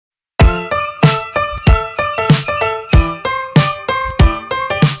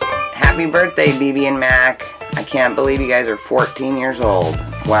birthday, BB and Mac. I can't believe you guys are 14 years old.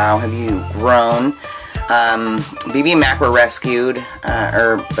 Wow, have you grown? BB and Mac were rescued,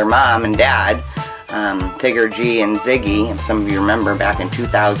 or their mom and dad, Tigger G and Ziggy, if some of you remember, back in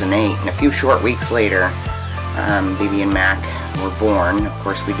 2008. And a few short weeks later, BB and Mac were born. Of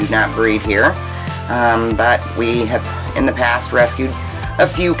course, we do not breed here, but we have in the past rescued a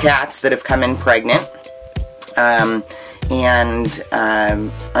few cats that have come in pregnant.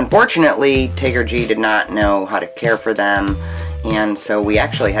 Unfortunately, Tigger G did not know how to care for them, and so we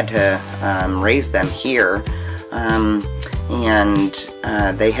actually had to raise them here,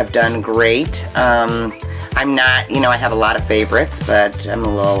 they have done great. I'm not, I have a lot of favorites, but I'm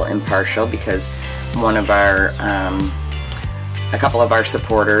a little impartial because one of our, a couple of our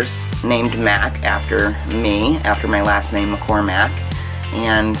supporters named Mac after me, after my last name, McCormack,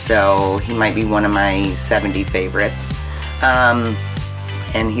 and so he might be one of my 70 favorites.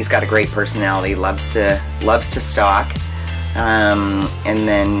 And he's got a great personality, loves to stalk. And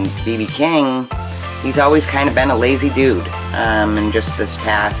then BB King, he's always kind of been a lazy dude. And just this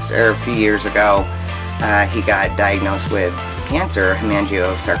past, or a few years ago, he got diagnosed with cancer,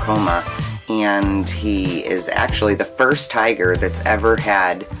 hemangiosarcoma, and he is actually the first tiger that's ever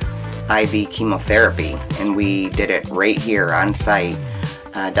had IV chemotherapy, and we did it right here on site.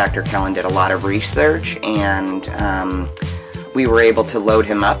 Dr. Kellen did a lot of research, and we were able to load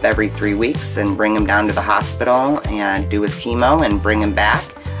him up every 3 weeks and bring him down to the hospital and do his chemo and bring him back.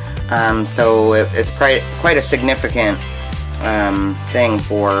 So it's quite a significant thing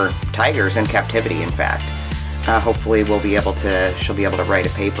for tigers in captivity, in fact. Hopefully she'll be able to write a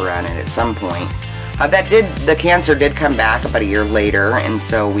paper on it at some point. The cancer did come back about a year later, and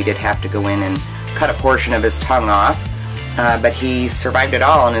so we did have to go in and cut a portion of his tongue off. But he survived it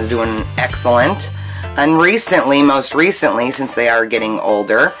all and is doing excellent. And recently, most recently, since they are getting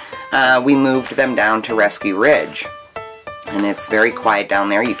older, we moved them down to Rescue Ridge. And it's very quiet down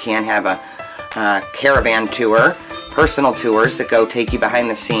there. You can have a caravan tour, personal tours that take you behind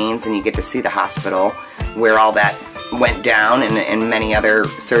the scenes, and you get to see the hospital where all that went down, and many other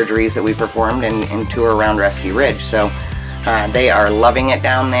surgeries that we performed, and tour around Rescue Ridge. So they are loving it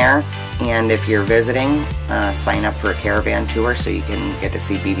down there. And if you're visiting, sign up for a caravan tour so you can get to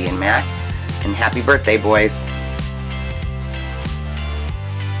see BB and Mac. And happy birthday, boys.